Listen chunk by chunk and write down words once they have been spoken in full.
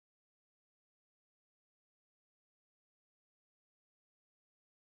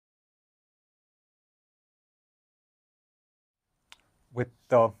With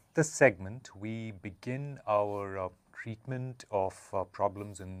this segment, we begin our treatment of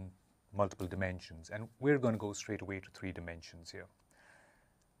problems in multiple dimensions, and we're going to go straight away to 3 dimensions here.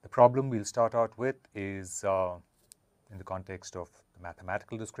 The problem we'll start out with is in the context of the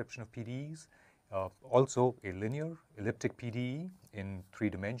mathematical description of PDEs, also a linear elliptic PDE in 3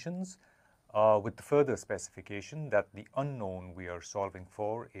 dimensions, with the further specification that the unknown we are solving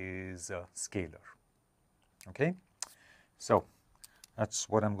for is scalar. Okay, so that's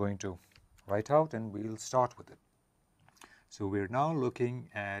what I'm going to write out, and we'll start with it. So we're now looking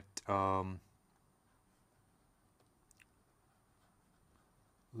at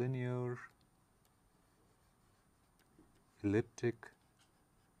linear elliptic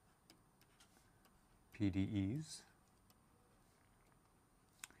PDEs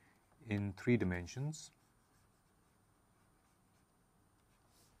in 3 dimensions.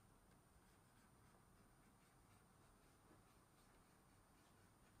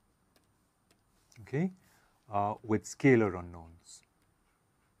 Okay, with scalar unknowns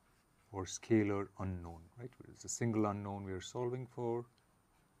or scalar unknown, right? It's a single unknown we are solving for.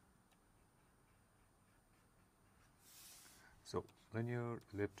 So linear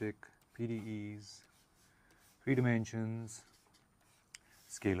elliptic PDEs, 3 dimensions,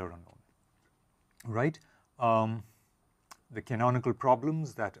 scalar unknown, right? The canonical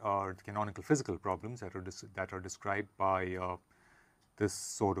problems that are the canonical physical problems that are described by this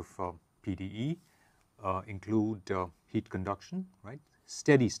sort of PDE include heat conduction, right?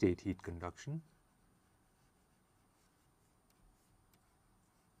 Steady state heat conduction.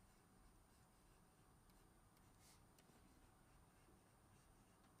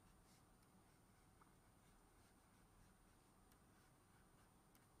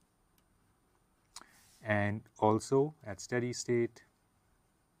 And also at steady state,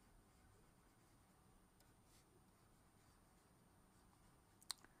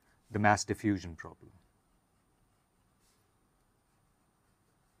 the mass diffusion problem.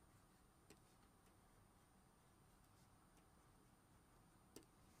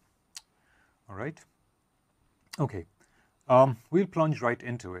 All right. Okay. We'll plunge right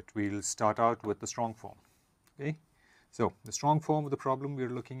into it. We'll start out with the strong form. Okay. So the strong form of the problem we're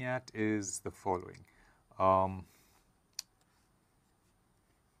looking at is the following.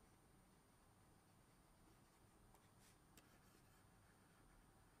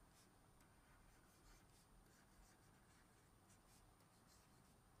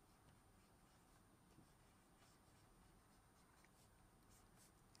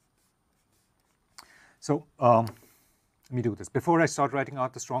 So let me do this. Before I start writing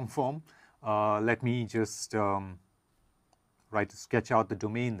out the strong form, let me just sketch out the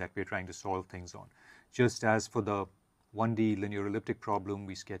domain that we're trying to solve things on. Just as for the 1D linear elliptic problem,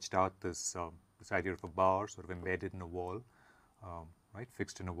 we sketched out this, this idea of a bar sort of embedded in a wall, right,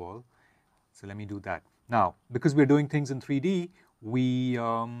 fixed in a wall. So let me do that. Now, because we're doing things in 3D, we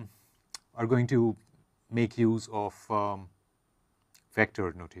are going to make use of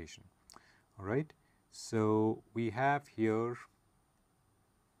vector notation, all right? So we have here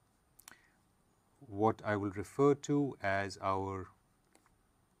what I will refer to as our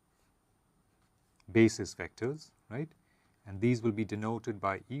basis vectors, right? And these will be denoted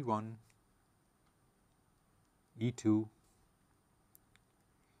by E1, E2,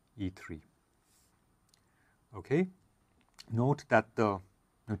 E3. Okay? Note that the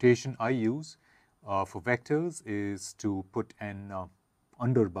notation I use for vectors is to put an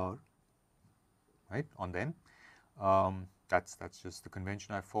underbar, right, on them. That's just the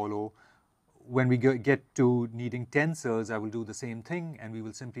convention I follow. When we get to needing tensors, I will do the same thing, and we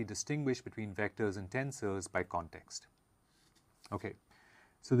will simply distinguish between vectors and tensors by context. Okay,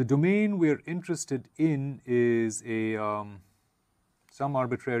 so the domain we're interested in is a some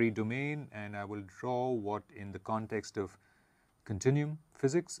arbitrary domain, and I will draw what in the context of continuum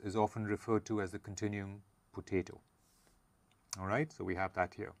physics is often referred to as the continuum potato. All right, so we have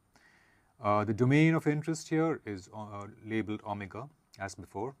that here. The domain of interest here is labeled omega, as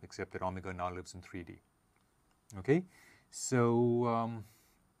before, except that omega now lives in 3D. Okay, so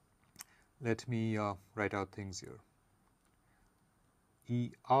let me write out things here.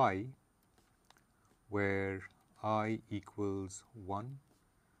 EI, where I equals 1,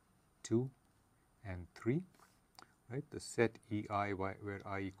 2, and 3, right? The set EI where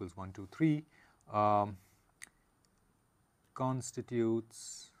I equals 1, 2, 3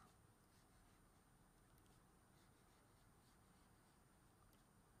 constitutes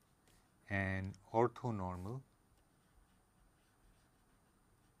an orthonormal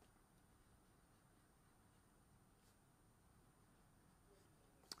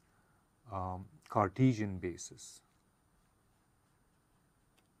Cartesian basis.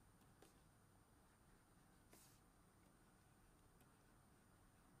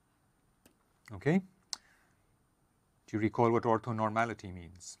 Okay? Do you recall what orthonormality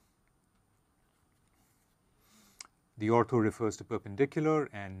means? The ortho refers to perpendicular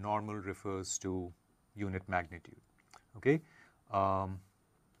and normal refers to unit magnitude. Okay?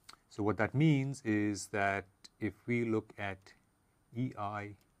 So what that means is that if we look at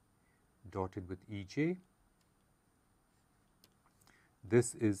EI dotted with EJ,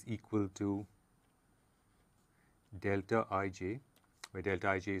 this is equal to delta ij, where delta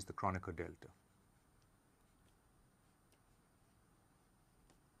ij is the Kronecker delta.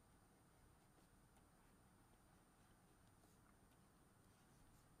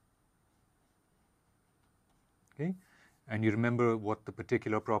 Okay? And you remember what the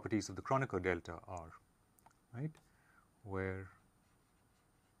particular properties of the Kronecker delta are, right? Where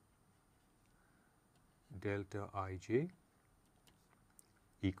delta ij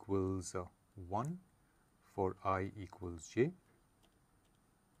equals 1 for I equals j.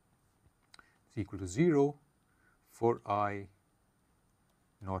 It's equal to 0 for I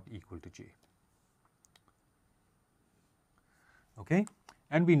not equal to j. Okay?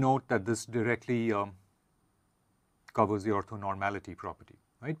 And we note that this directly covers the orthonormality property,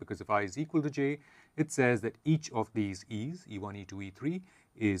 right? Because if I is equal to j, it says that each of these e's, e1, e2, e3,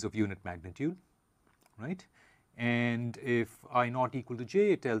 is of unit magnitude, right? And if I not equal to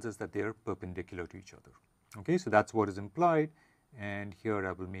j, it tells us that they are perpendicular to each other. Okay, so that's what is implied, and here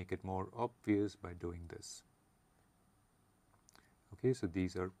I will make it more obvious by doing this. Okay, so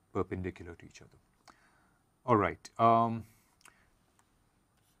these are perpendicular to each other. All right.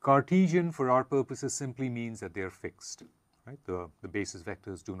 Cartesian, for our purposes, simply means that they are fixed, right? The basis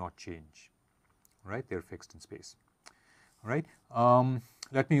vectors do not change, right? They're fixed in space. All right.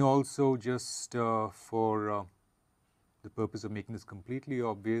 Let me also just, for the purpose of making this completely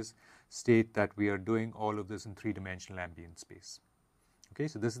obvious, state that we are doing all of this in three-dimensional ambient space. Okay,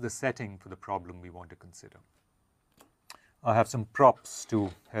 so this is the setting for the problem we want to consider. I have some props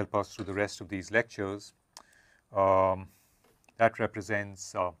to help us through the rest of these lectures. That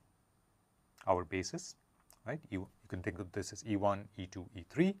represents our basis, right? You can think of this as E1, E2,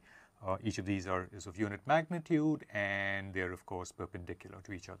 E3. Each of these is of unit magnitude, and they're, of course, perpendicular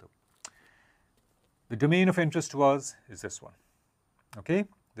to each other. The domain of interest to us is this one. Okay?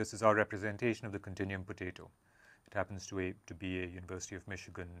 This is our representation of the continuum potato. It happens to be a University of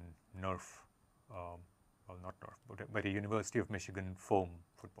Michigan Nerf, well, not Nerf, but a University of Michigan foam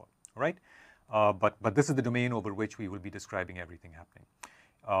football, all right? But this is the domain over which we will be describing everything happening.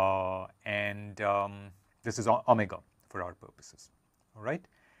 This is omega for our purposes, all right?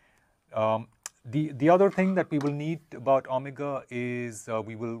 The other thing that we will need about omega is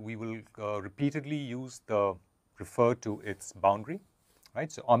we will repeatedly use the refer to its boundary, right?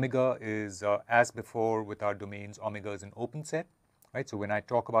 So omega is, as before with our domains, omega is an open set, right? So when I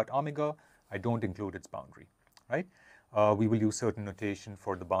talk about omega, I don't include its boundary, right? We will use certain notation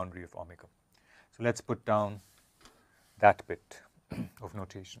for the boundary of omega. So let's put down that bit of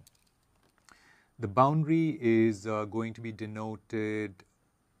notation. The boundary is going to be denoted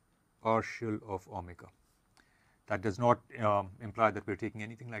partial of omega. That does not imply that we're taking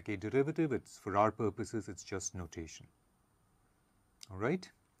anything like a derivative. It's, for our purposes, it's just notation. All right?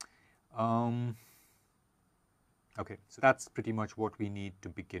 Okay, so that's pretty much what we need to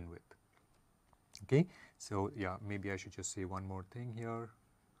begin with. Okay, so yeah, maybe I should just say one more thing here.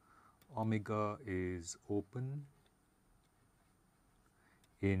 Omega is open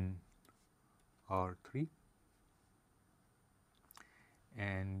in R3,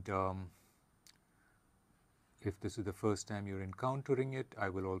 and if this is the first time you're encountering it, I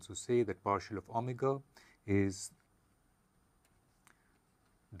will also say that partial of omega is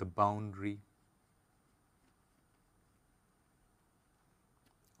the boundary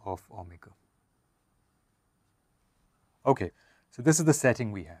of omega. Okay, so this is the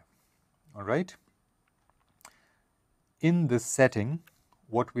setting we have, all right? In this setting,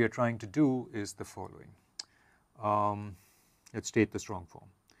 what we are trying to do is the following. Let's state the strong form.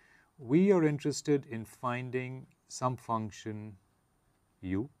 We are interested in finding some function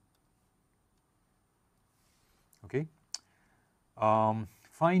u, okay?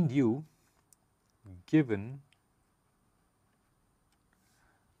 Find u given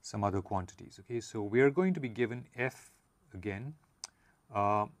some other quantities, okay? So we are going to be given f again.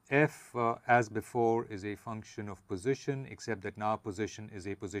 F, as before, is a function of position, except that now position is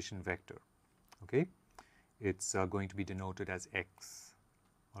a position vector, okay? It's going to be denoted as x,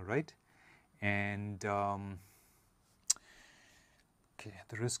 all right? And okay, at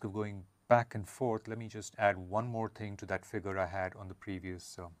the risk of going back and forth, let me just add one more thing to that figure I had on the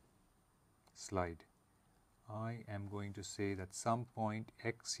previous slide. I am going to say that some point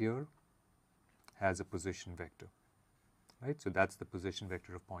x here has a position vector, right? So that's the position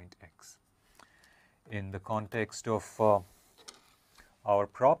vector of point x. In the context of our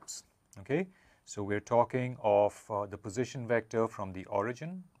props, okay, so we're talking of the position vector from the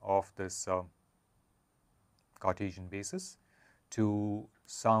origin of this Cartesian basis to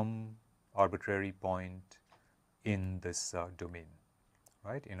some arbitrary point in this domain,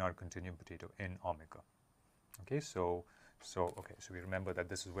 right, in our continuum potato in omega. Okay, so we remember that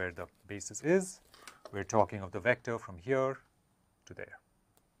this is where the basis is. We're talking of the vector from here to there.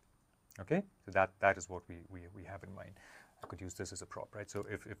 Okay, so that is what we have in mind. I could use this as a prop, right? So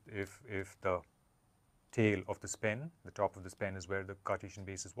if the tail of this pen, the top of this pen is where the Cartesian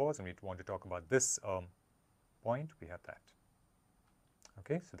basis was, and we want to talk about this point, we have that.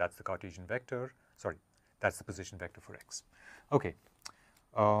 Okay, so that's the Cartesian vector. Sorry, that's the position vector for x. Okay,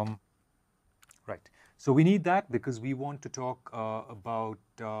 right. So we need that because we want to talk about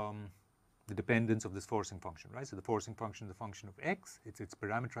the dependence of this forcing function, right? So the forcing function is a function of x. It's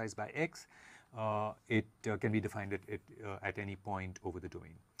parameterized by x. It can be defined at any point over the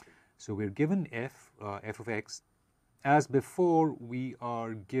domain. So we're given f of x. As before, we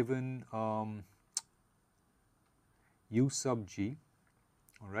are given u sub g,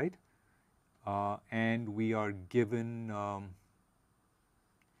 all right, and we are given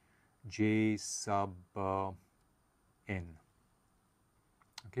j sub n.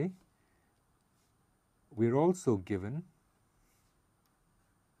 Okay. We're also given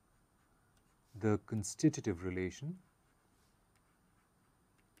the constitutive relation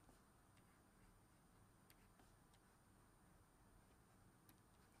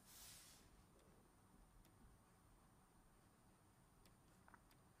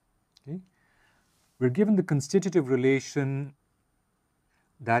okay. We're given the constitutive relation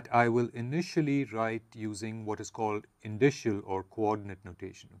that I will initially write using what is called indicial or coordinate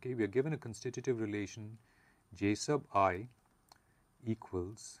notation. Okay, we are given a constitutive relation j sub I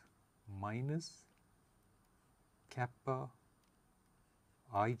equals minus kappa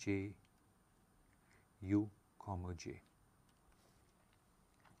ij u comma j.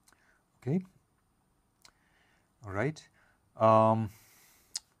 Okay, all right.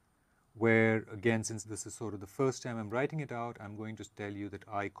 Where again, since this is sort of the first time I'm writing it out, I'm going to tell you that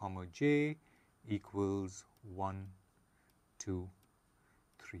I comma j equals 1, 2,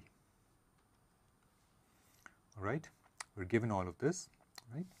 3. All right, we're given all of this,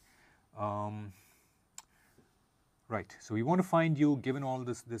 right? Right, so we want to find u given all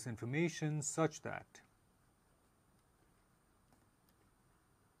this information such that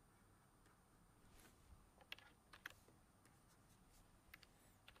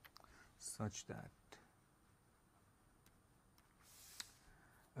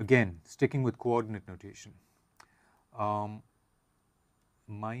again, sticking with coordinate notation,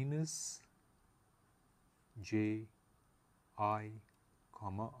 minus j I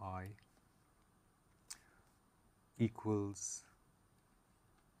comma I equals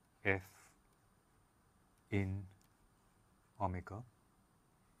f in omega,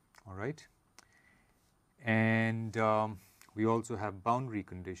 all right? And we also have boundary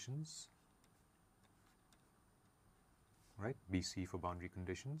conditions, right, BC for boundary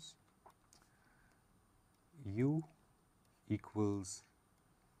conditions. U equals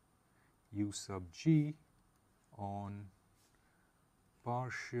u sub g on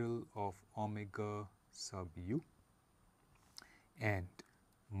partial of omega sub u and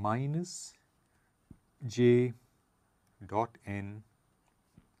minus j dot n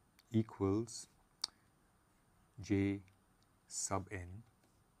equals j sub n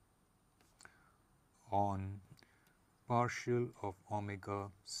on partial of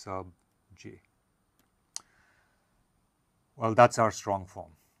omega sub j. Well, that's our strong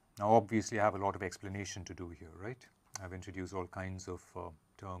form. Now, obviously, I have a lot of explanation to do here, right? I've introduced all kinds of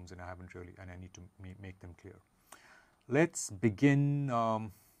terms, and I haven't really, and I need to make them clear. Let's begin.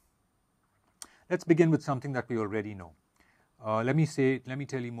 Let's begin with something that we already know. Let me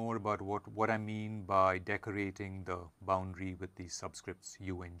tell you more about what I mean by decorating the boundary with these subscripts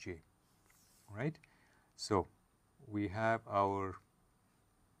u and j. Right? So we have our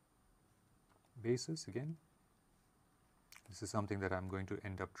basis again. This is something that I'm going to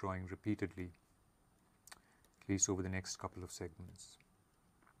end up drawing repeatedly, at least over the next couple of segments.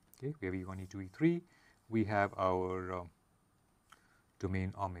 Okay, we have E1, E2, E3. We have our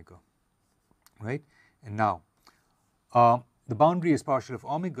domain omega, right? And now, the boundary is partial of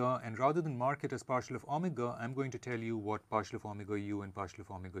omega, and rather than mark it as partial of omega, I'm going to tell you what partial of omega u and partial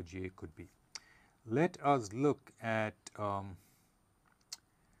of omega j could be. Let us look at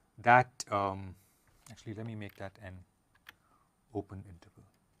that. Actually, let me make that an open interval.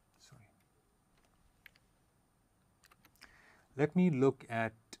 Sorry. let me look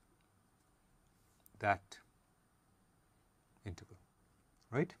at that interval,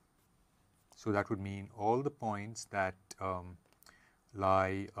 right? So that would mean all the points that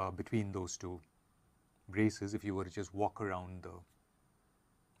lie between those two braces if you were to just walk around the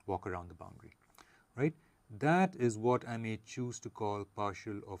boundary, right? That is what I may choose to call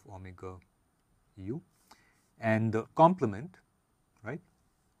partial of omega u, and the complement, right,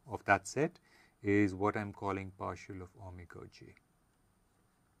 of that set is what I'm calling partial of omega j.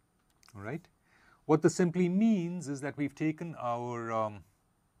 All right. What this simply means is that we've taken our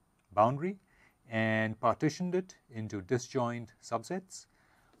boundary and partitioned it into disjoint subsets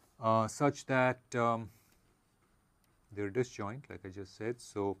such that they're disjoint, like I just said.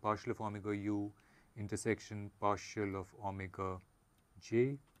 So partial of omega u intersection partial of omega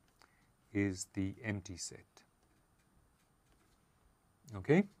j is the empty set.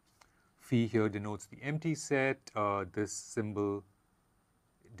 Okay. Phi here denotes the empty set. This symbol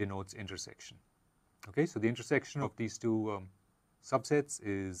denotes intersection. Okay, so the intersection of these two subsets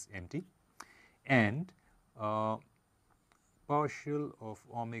is empty, and partial of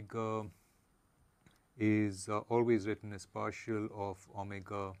omega is always written as partial of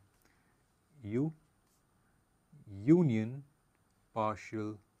omega u union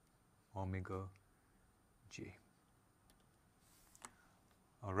partial omega j.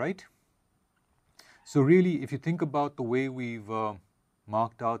 All right. So really, if you think about the way we've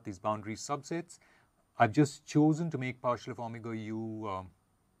marked out these boundary subsets, I've just chosen to make partial of omega u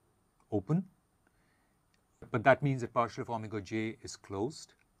open, but that means that partial of omega j is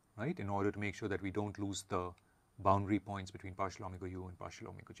closed, right, in order to make sure that we don't lose the boundary points between partial omega u and partial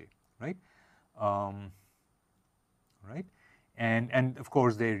omega j, right? Right, and of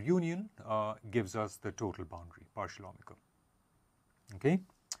course their union gives us the total boundary, partial omega. Okay,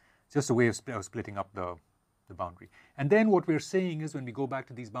 just a way of splitting up the boundary. And then what we're saying is, when we go back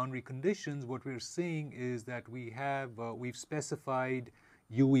to these boundary conditions, what we're saying is that we've specified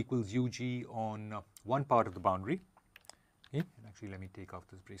u equals ug on one part of the boundary. Okay, and actually let me take off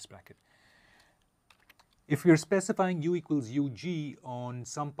this brace bracket. If we're specifying u equals ug on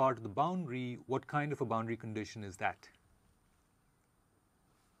some part of the boundary, what kind of a boundary condition is that?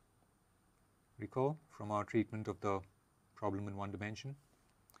 Recall from our treatment of the problem in one dimension?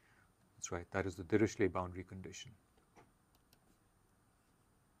 That's right, that is the Dirichlet boundary condition.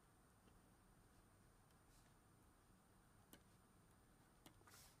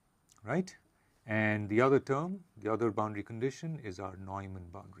 Right? And the other term, the other boundary condition, is our Neumann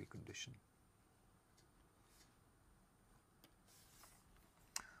boundary condition.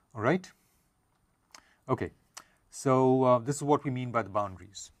 All right? Okay, so this is what we mean by the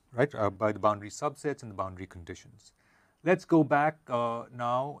boundaries, right? By the boundary subsets and the boundary conditions. Let's go back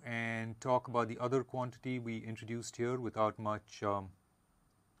now and talk about the other quantity we introduced here without much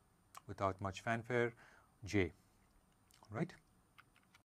fanfare, j. All right.